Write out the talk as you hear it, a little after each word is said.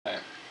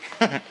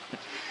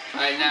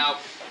Alright, now,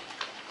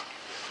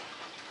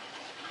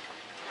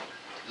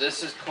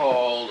 this is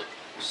called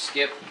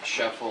Skip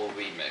Shuffle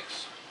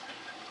Remix.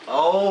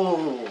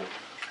 Oh,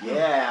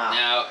 yeah.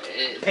 Now,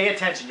 pay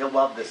attention, you'll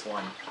love this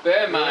one.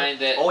 Bear in mind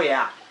that oh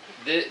yeah,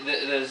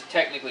 there's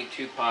technically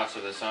two parts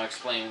of this. I'll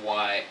explain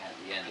why at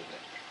the end of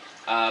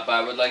it. But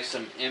I would like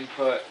some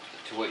input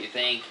to what you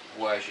think,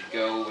 where I should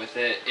go with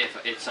it, if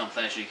it's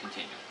something I should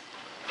continue.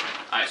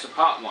 Alright, so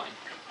part one.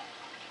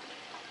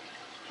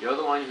 You're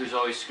the one who's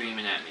always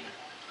screaming at me.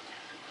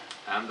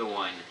 I'm the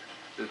one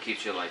who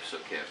keeps your life so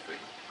carefree.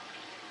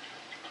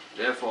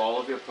 There for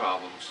all of your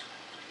problems,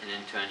 and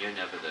in turn you're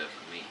never there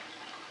for me.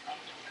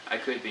 I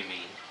could be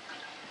mean.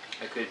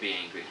 I could be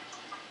angry.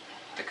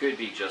 I could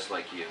be just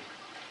like you.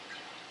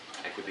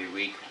 I could be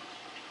weak.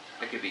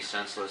 I could be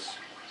senseless.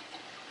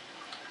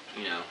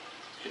 You know,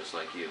 just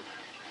like you.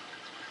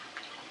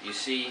 You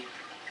see,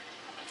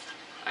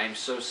 I am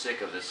so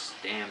sick of this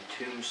damn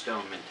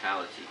tombstone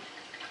mentality.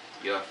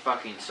 You're a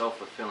fucking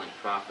self-fulfilling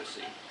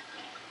prophecy.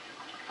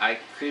 I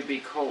could be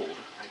cold.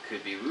 I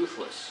could be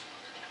ruthless.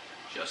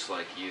 Just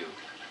like you.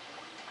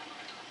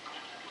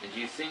 And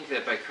do you think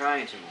that by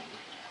crying to me,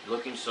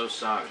 looking so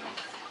sorry,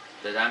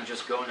 that I'm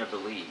just going to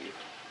believe?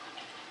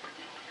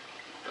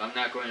 I'm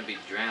not going to be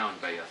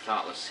drowned by your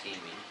thoughtless scheming.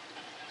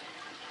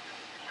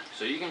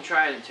 So you can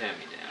try and tear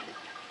me down.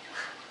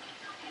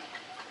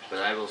 But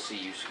I will see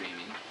you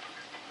screaming.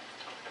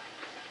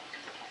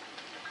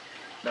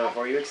 Now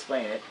before you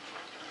explain it,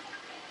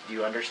 do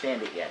you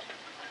understand it yet?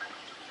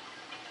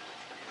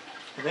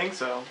 I think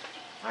so.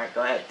 Alright,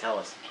 go ahead, tell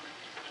us.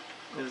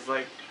 It's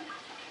like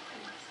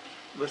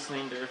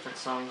listening to different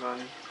songs on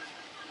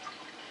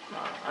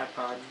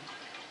iPod.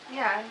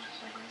 Yeah.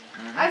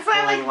 Mm-hmm. I was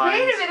like, Pulling wait a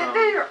lines minute, from-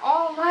 these are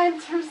all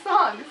lines from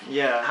songs.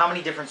 Yeah. How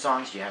many different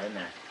songs do you have in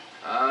there?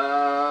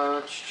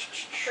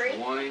 Three?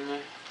 1, No,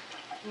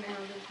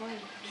 there's more.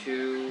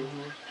 2,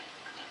 Mhm.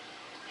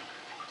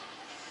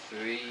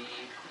 3.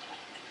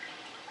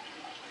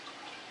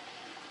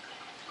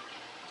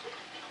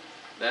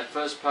 That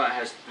first part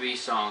has 3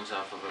 songs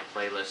off of a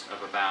playlist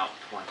of about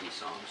 20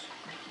 songs.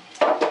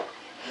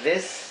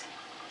 This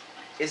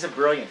is a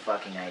brilliant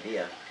fucking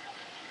idea.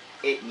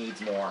 It needs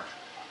more.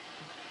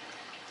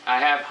 I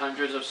have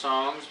hundreds of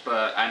songs,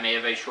 but I made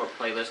a very short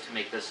playlist to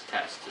make this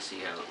test to see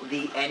how it would.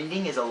 The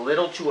ending is a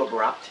little too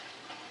abrupt,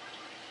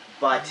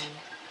 but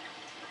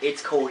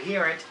it's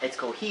coherent, it's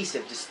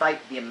cohesive,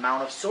 despite the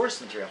amount of source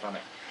material from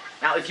it.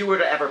 Now, if you were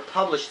to ever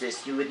publish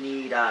this, you would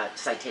need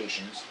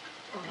citations,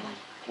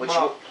 which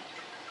Well,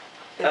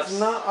 it's that's-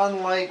 not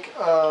unlike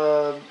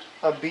a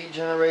Beat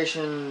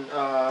Generation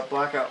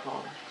Blackout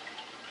poem.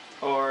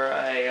 Or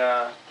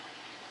a,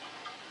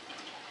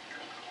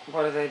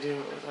 what do they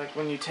do? It's like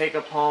when you take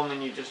a poem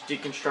and you just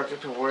deconstruct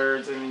it to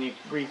words and then you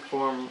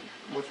reform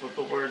with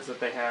the words that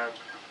they have.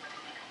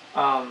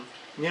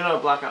 You know what a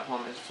blackout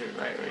poem is too,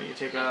 right? Where you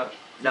take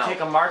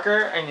a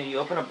marker and then you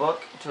open a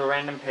book to a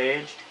random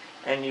page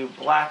and you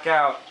black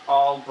out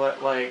all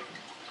but like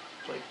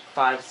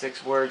 5,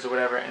 6 words or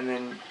whatever, and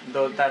then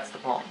that's the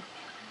poem.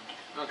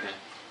 Okay.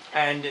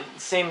 And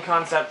same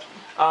concept.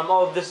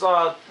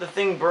 The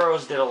thing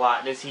Burroughs did a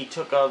lot is he'd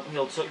take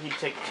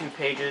 2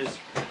 pages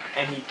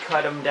and he'd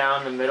cut them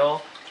down the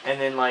middle, and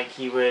then like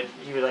he would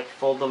like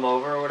fold them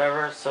over or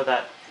whatever, so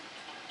that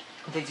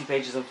take 2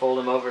 pages and fold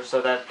them over so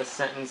that the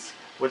sentence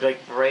would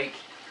like break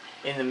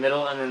in the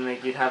middle, and then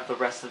like you'd have the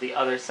rest of the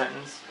other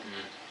sentence,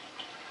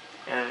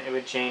 and it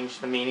would change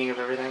the meaning of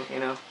everything. You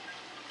know.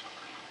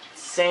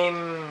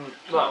 Same,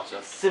 well,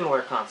 Concept.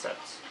 similar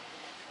concepts.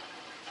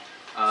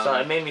 So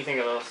it made me think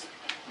of those.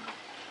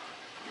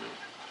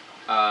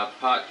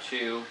 Part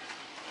 2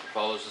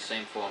 follows the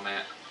same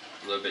format,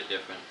 a little bit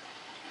different.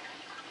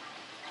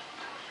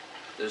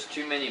 There's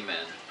too many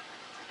men,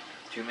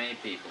 too many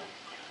people,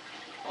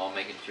 all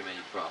making too many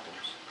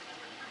problems,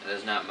 and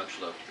there's not much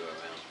love to go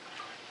around.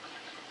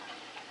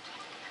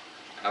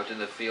 Out in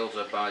the fields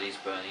our bodies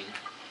burning,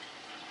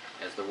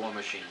 as the war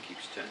machine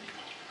keeps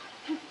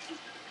turning.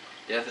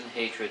 Death and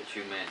hatred to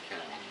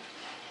mankind,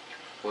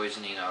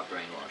 poisoning our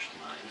brainwashed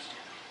minds.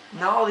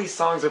 Now all these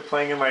songs are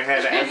playing in my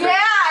head. Yeah,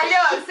 I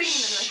know, I'm singing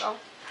to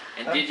myself.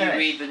 And I'm did you finished.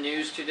 read the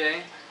news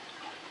today?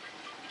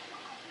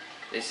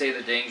 They say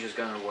the danger's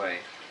gone away,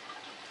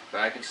 but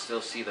I can still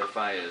see the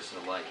fires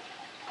alight,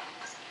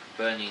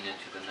 burning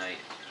into the night.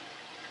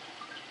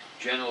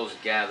 Generals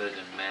gathered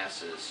in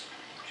masses,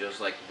 just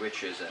like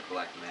witches at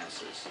black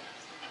masses.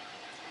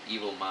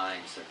 Evil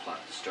minds that plot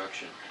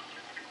destruction.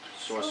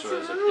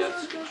 Sorcerers of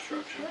death's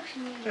construction.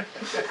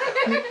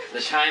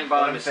 The time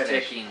bomb is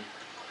Unfinished. ticking,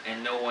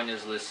 and no one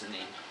is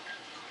listening.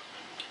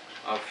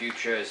 Our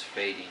future is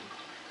fading.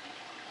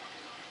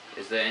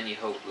 Is there any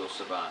hope we'll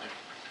survive?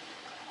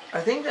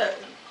 I think that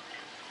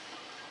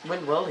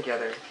went well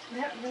together.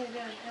 Yeah, really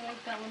good. I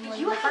like that one more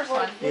You than the have first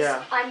like one. this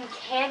Yeah.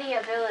 uncanny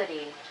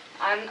ability.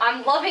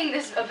 I'm loving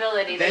this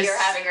ability that you're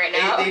having right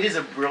now. It is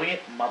a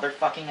brilliant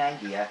motherfucking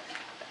idea.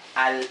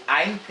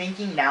 I'm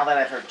thinking now that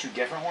I've heard 2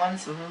 different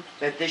ones,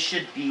 that this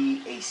should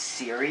be a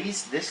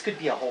series. This could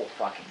be a whole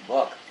fucking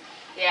book.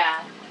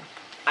 Yeah.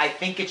 I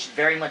think it should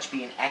very much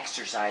be an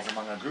exercise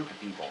among a group of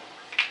people.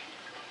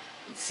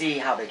 And see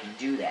how they can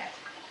do that.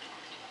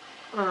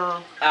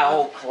 A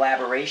whole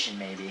collaboration,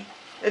 maybe.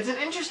 It's an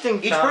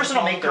interesting Each person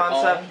will poem make their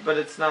concept, own. but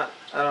it's not.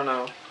 I don't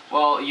know.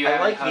 Well, you I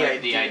haven't like the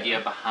heard the idea.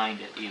 idea behind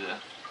it either.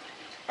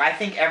 I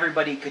think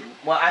everybody could.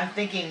 Well, I'm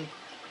thinking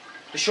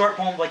the short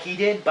poem like he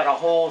did, but a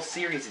whole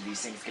series of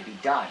these things could be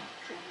done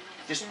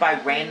just by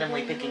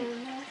randomly picking.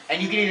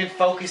 And you can even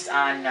focus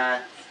on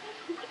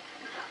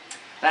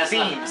That's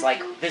themes,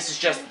 like this is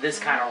just this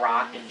kind of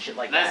rock and shit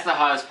like That's that. the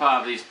hardest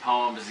part of these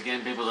poems, is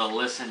getting people to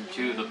listen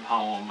to the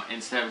poem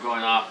instead of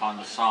going off on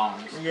the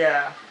songs.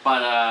 Yeah.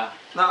 But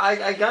No,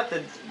 I got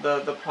the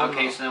poem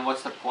okay, so then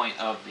what's the point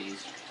of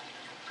these?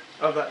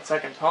 of that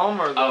second poem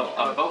or the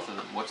Of both of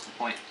them? What's the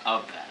point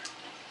of that?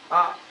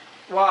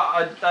 well,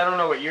 I don't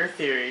know what your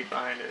theory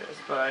behind it is,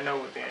 but I know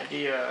what the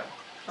idea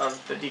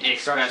of the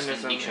Expressed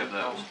deconstructionism in each of in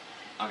those. poem.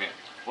 Okay.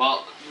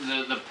 Well,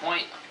 the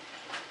point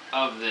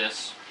of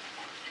this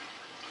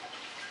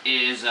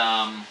is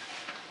where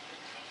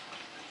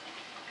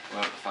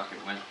the fuck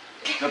it went.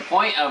 The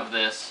point of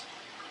this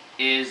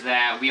is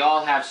that we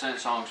all have certain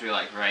songs we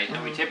like, right?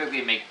 And we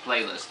typically make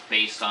playlists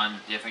based on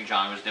different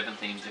genres, different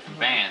themes, different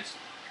bands.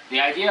 The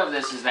idea of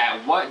this is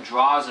that what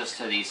draws us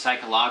to these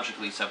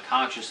psychologically,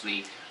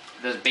 subconsciously,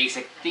 the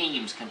basic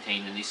themes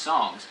contained in these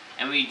songs.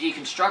 And when you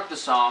deconstruct the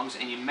songs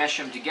and you mesh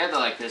them together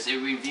like this, it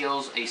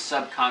reveals a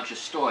subconscious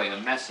story, a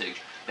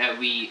message that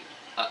we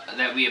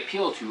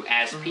appeal to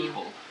as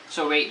people.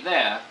 So right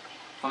there,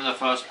 from the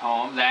first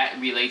poem, that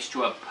relates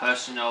to a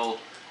personal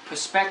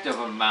perspective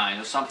of mine,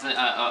 or something, or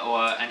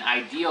an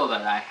ideal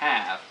that I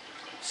have.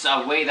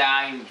 So a way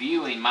that I'm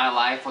viewing my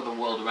life or the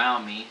world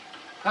around me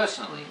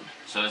personally.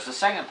 So it's the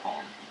second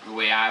poem, the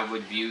way I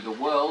would view the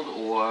world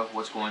or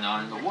what's going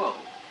on in the world.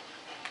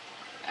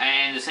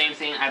 And the same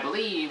thing, I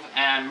believe,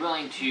 and I'm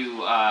willing to,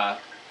 my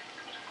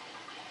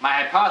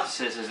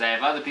hypothesis is that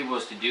if other people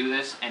was to do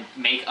this and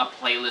make a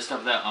playlist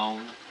of their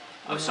own,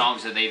 of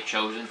songs that they've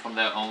chosen from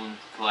their own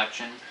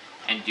collection,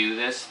 and do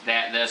this,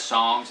 that their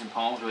songs and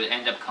poems would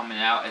end up coming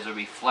out as a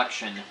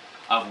reflection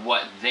of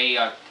what they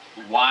are,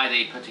 why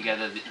they put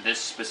together this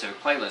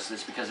specific playlist.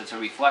 It's because it's a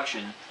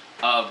reflection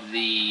of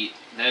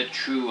their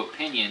true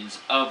opinions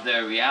of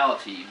their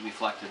reality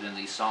reflected in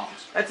these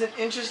songs. That's an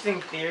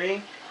interesting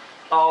theory,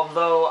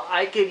 although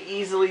I could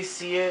easily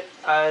see it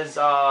as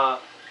I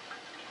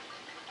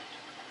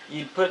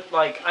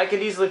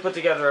could easily put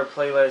together a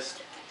playlist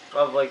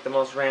of like the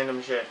most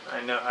random shit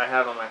I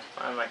have on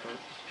my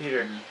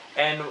computer,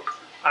 and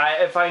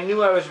if I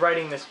knew I was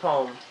writing this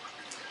poem,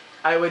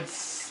 I would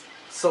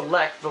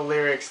select the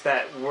lyrics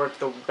that work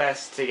the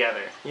best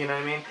together. You know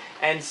what I mean?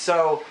 And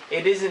so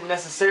it isn't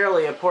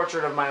necessarily a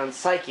portrait of my own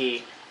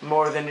psyche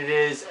more than it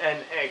is an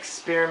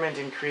experiment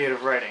in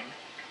creative writing.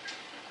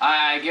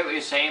 I get what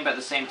you're saying, but at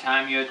the same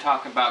time, you're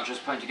talking about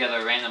just putting together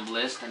a random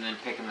list and then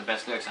picking the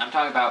best lyrics. I'm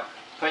talking about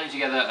putting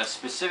together a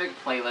specific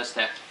playlist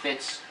that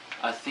fits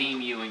a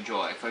theme you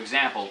enjoy. For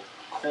example,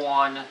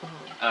 Korn,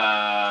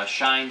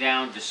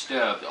 Shinedown,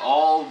 Disturbed,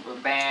 all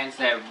bands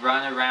that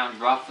run around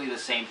roughly the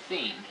same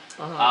theme.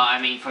 I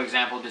mean, for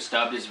example,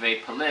 Disturbed is very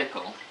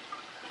political,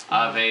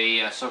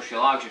 very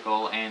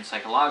sociological and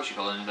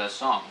psychological in their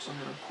songs.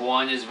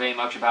 Korn is very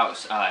much about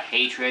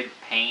hatred,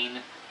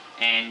 pain,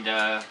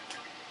 and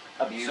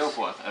Abuse. so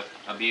forth.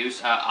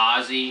 Abuse.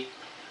 Ozzy,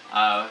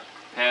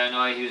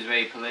 Paranoid, he was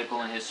very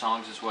political in his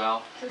songs as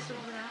well. System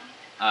of a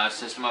Down.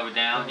 System of a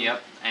Down,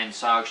 yep. And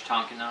Sarge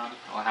Tankian,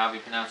 or however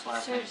you pronounce the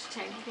last name.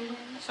 Serge Tankian.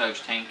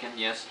 Serge Tankian,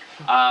 yes.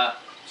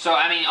 So,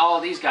 I mean, all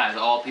of these guys,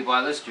 all people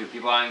I listen to,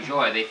 people I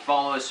enjoy, they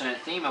follow a certain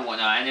theme and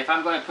whatnot. And if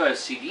I'm going to put a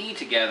CD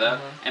together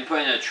and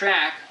put in a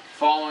track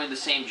following the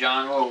same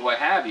genre or what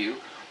have you,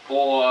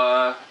 or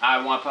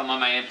I want to put them on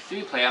my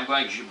MP3 player, I'm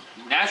going to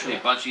naturally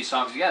bunch these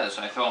songs together.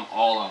 So I throw them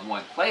all on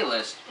one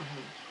playlist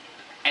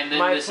and then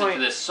listen to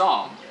this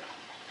song.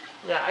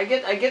 Yeah, I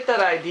get that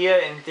idea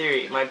in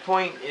theory. My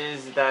point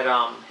is that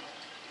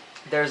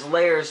there's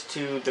layers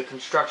to the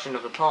construction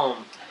of the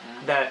poem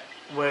that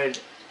would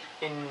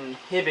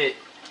inhibit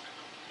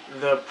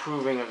the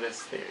proving of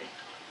this theory,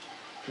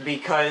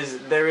 because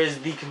there is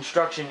the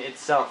construction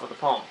itself of the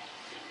poem,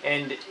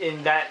 and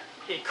in that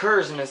it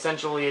occurs in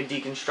essentially a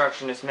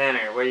deconstructionist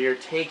manner, where you're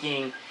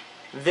taking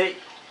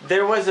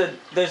there was a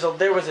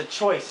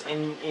choice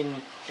in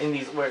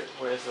these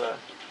where's the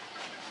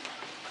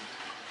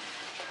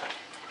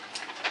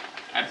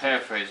I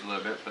paraphrased a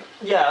little bit, but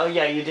yeah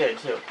you did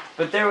too,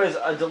 but there was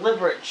a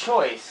deliberate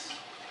choice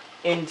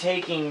in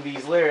taking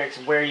these lyrics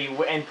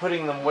and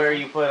putting them where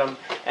you put them,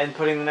 and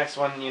putting the next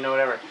one,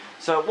 whatever.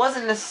 So it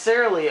wasn't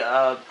necessarily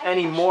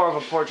any more of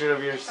a portrait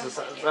of your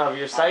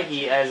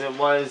psyche as it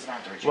was,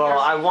 well,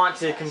 I want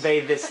to convey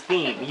this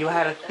theme. You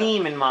had a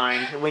theme in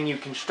mind when you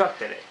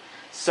constructed it.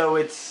 So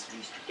it's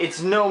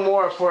no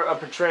more a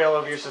portrayal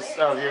of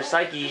your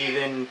psyche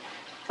than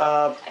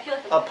a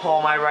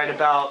poem I write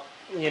about,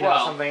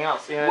 Well, something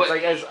else. It's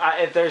like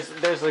if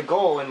there's a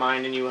goal in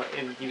mind and you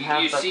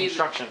have that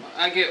construction.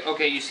 I get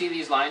okay. You see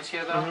these lines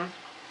here, though.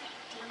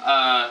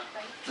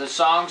 the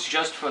songs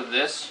just for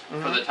this,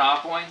 for the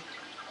top one,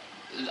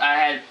 I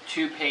had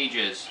 2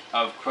 pages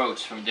of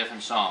quotes from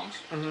different songs.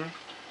 Mm-hmm.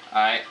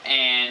 Alright,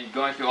 and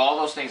going through all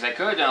those things, I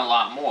could have done a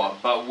lot more,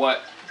 but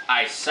what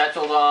I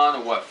settled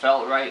on, or what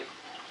felt right,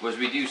 was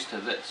reduced to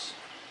this.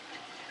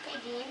 Hey,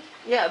 Dean.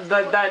 Yeah,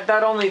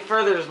 that only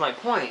furthers my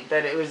point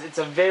that it's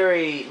a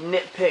very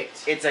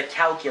nitpicked. It's a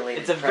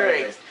calculated It's a very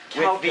playlist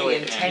calculated,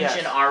 with the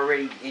intention yes.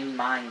 already in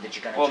mind that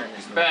you're gonna Well, turn this.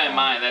 into a bear in poem.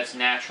 mind, that's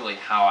naturally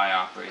how I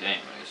operate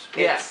anyways.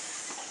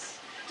 It's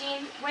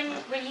Dean,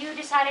 when you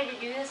decided to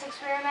do this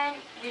experiment,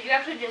 did you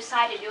actually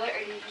decide to do it, or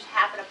did you just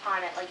happen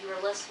upon it? Like you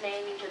were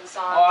listening to the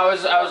song. Well, I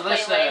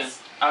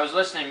was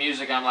listening to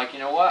music, I'm like, you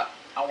know what?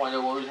 I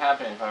wonder what would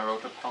happen if I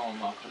wrote a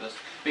poem off of this.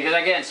 Because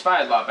I get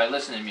inspired a lot by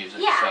listening to music.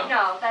 Yeah, so.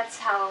 no, that's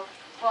how.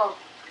 Well.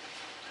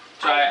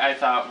 So I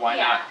thought, why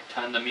Yeah. not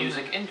turn the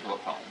music into a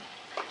poem?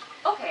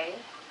 Okay,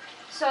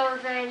 so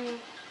then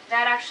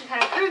that actually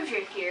kind of proves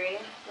your theory,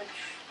 which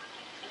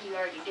you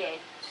already did.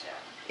 So.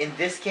 in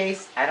this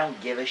case, I don't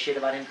give a shit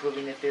about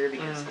improving the theory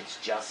because Mm. it's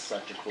just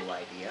such a cool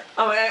idea.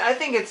 Oh, I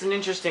think it's an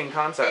interesting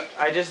concept.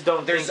 I just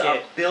don't There's think a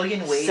it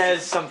billion ways.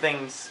 says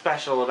something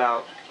special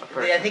about a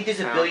person. I think there's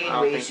a I billion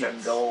don't ways think you can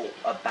that's go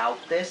about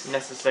this.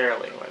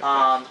 necessarily.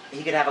 What it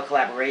He could have a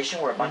collaboration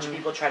where a bunch of Mhm.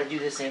 people try to do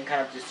the same kind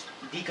of just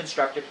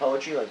deconstructed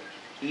poetry like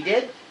he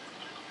did.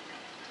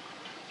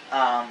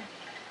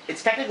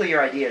 It's technically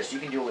your idea, so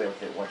you can do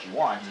with it what you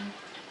want.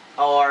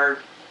 Or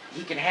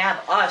he can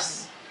have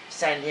us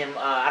send him,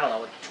 I don't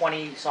know, a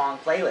 20-song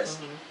playlist.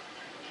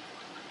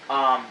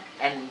 Mhm.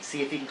 And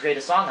see if he can create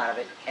a song out of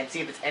it, and see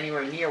if it's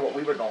anywhere near what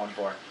we were going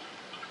for.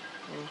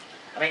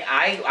 I mean,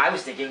 I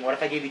was thinking, what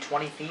if I gave you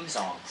 20 theme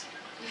songs?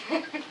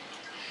 Well,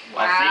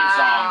 Wow. theme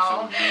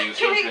songs would be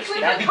Can we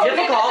interesting. That'd be put COVID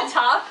difficult. at the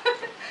top?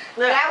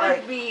 Yeah, That like,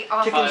 would be to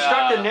awesome.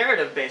 construct a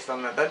narrative based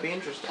on that'd be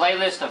interesting.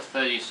 Playlist of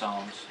 30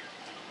 songs.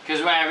 Because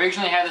when I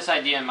originally had this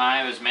idea in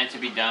mind, it was meant to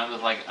be done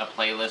with like a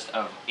playlist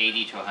of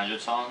 80 to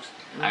 100 songs.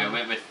 I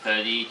went with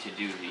 30 to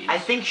do these. I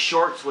think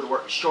shorts would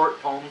work.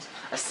 Short poems,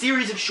 a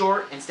series of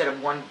short instead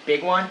of one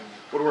big one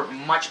would work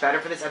much better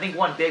for this. I think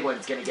one big one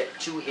is going to get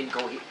too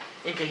incoherent.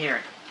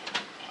 the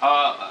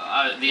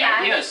Yeah, idea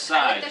I like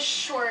aside, the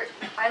short.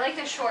 I like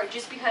the short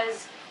just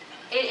because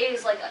it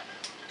is like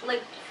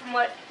from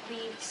what we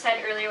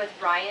said earlier with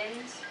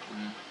Ryan's.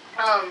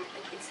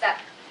 It's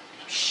that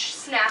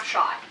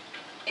snapshot.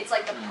 It's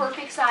like the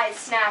perfect size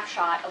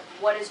snapshot of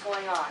what is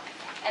going on,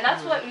 and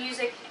that's what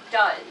music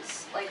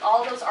does. Like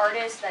all those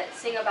artists that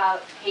sing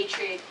about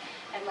hatred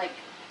and like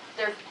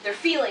their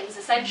feelings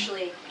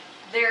essentially,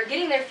 they're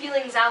getting their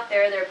feelings out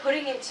there. They're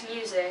putting it to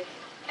music,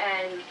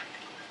 and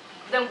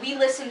then we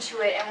listen to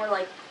it and we're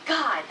like,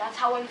 God, that's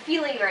how I'm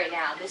feeling right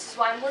now. This is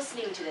why I'm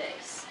listening to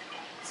this.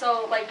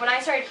 So like when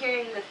I started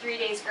hearing the 3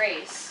 Days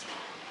Grace,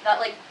 that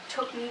like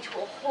took me to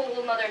a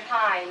whole nother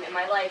time in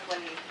my life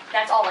when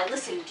that's all I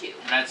listened to.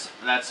 that's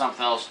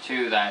something else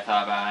too that I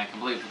thought about. I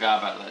completely forgot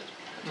about that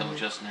until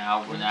just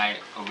now. When I've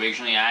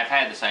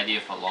had this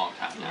idea for a long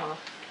time now.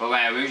 But when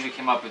I originally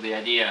came up with the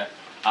idea,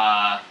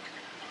 I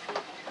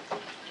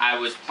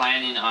was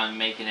planning on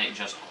making it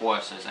just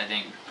choruses. I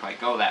didn't quite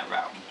go that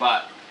route.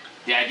 But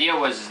the idea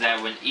was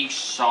that when each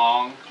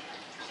song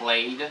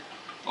played,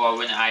 or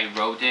when I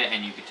wrote it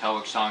and you could tell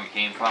which song it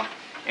came from,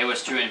 it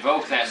was to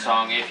invoke that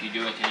song if you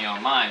do it in your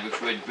own mind,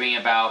 which would bring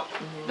about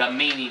the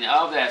meaning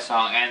of that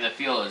song and the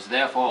feelers,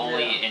 therefore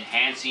only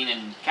enhancing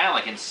and kind of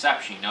like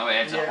Inception, you know? It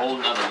adds a whole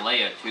nother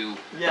layer to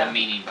the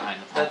meaning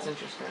behind the poem. That's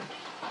interesting.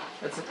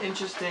 That's an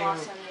interesting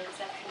Lost on the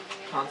Inception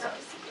thing. concept.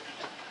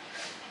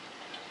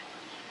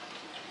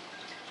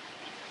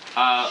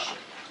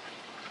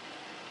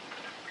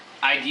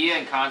 Idea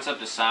and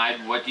concept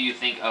aside, what do you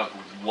think of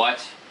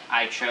what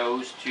I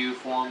chose to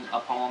form a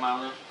poem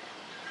out of?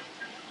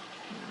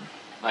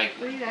 Like,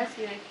 What are you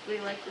asking?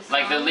 Like the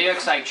like the songs?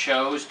 lyrics I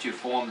chose to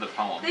form the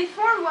poem. They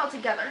form well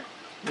together.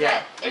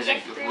 Yeah. Is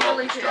it They well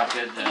really do.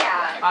 constructed?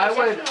 Yeah.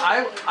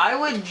 I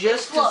would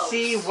just to Flows.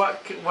 see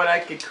what I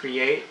could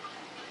create.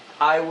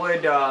 I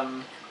would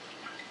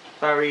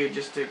if I were you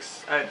just to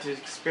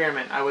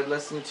experiment, I would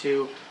listen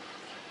to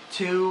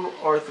 2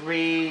 or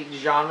 3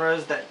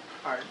 genres that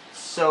are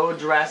so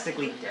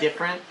drastically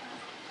different.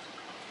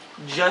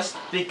 Just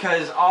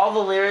because all the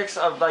lyrics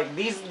of like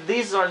these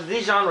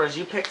genres,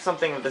 you pick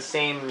something of the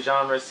same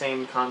genre,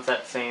 same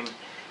concept, same,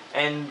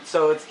 and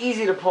so it's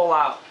easy to pull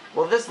out.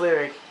 Well, this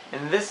lyric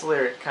and this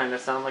lyric kind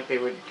of sound like they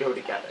would go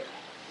together,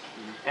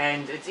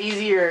 and it's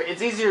easier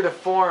to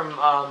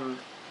form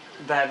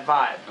that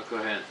vibe, A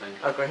coherent thing.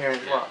 a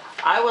coherent. Well,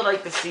 I would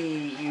like to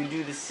see you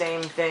do the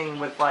same thing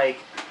with like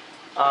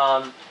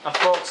a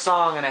folk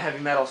song and a heavy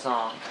metal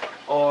song,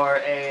 or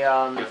a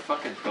Your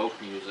fucking folk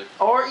music.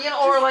 or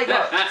or like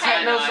a I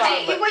techno know, song,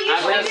 Hey, but what you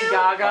should Lady do-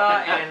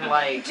 Gaga and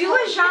like Do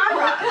a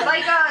genre,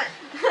 like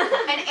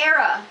an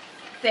era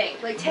thing.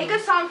 Like take a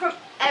song from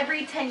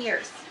every 10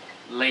 years.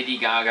 Lady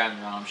Gaga and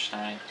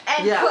Rammstein.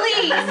 And Yeah.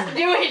 Please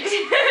do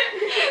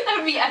it. That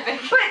would be epic.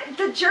 But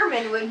the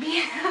German would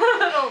be a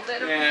little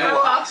bit of a Yeah. throw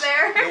off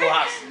there. Du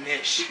hast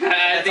mich. I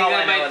That's think all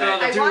that I know might of throw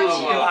that. the I want duo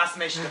you- Du off. hast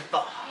mich.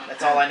 That's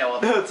That's all I know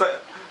of. It's like,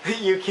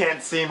 you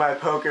can't see my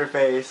poker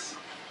face.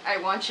 I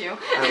want you.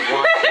 I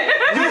want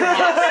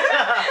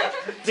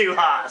you. Du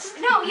hast.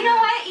 No, you know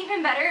what?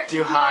 Even better. Du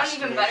on hast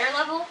an even mich. better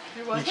level.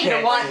 You want You me to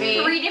can't want see.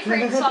 me. 3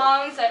 different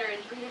songs that are in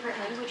 3 different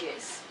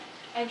languages,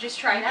 and just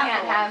try You that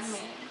can't for have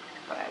once. me,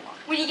 but I want.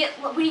 When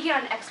you get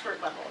on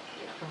expert level,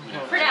 you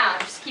know. For now,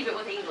 just keep it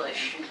with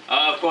English.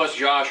 Of course,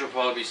 Josh will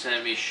probably be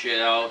sending me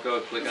shit. I'll go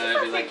click on it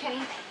and be like,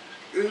 Kenny.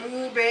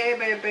 ooh,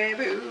 baby,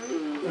 baby,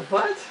 ooh.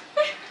 What?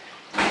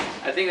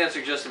 I think that's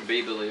a Justin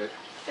Bieber lyric.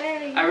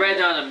 Very I read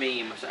down a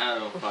meme, so I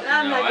don't fucking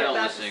I'm know. not I don't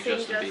about listen to sing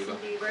Justin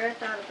Bieber. I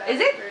thought about Is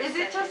it it? for a Is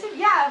it second. Justin?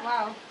 Yeah.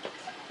 Wow.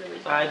 Really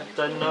I bad.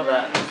 didn't know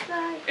that. It's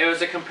like- It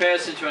was a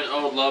comparison to an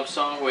old love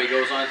song where he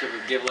goes on to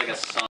give like a song.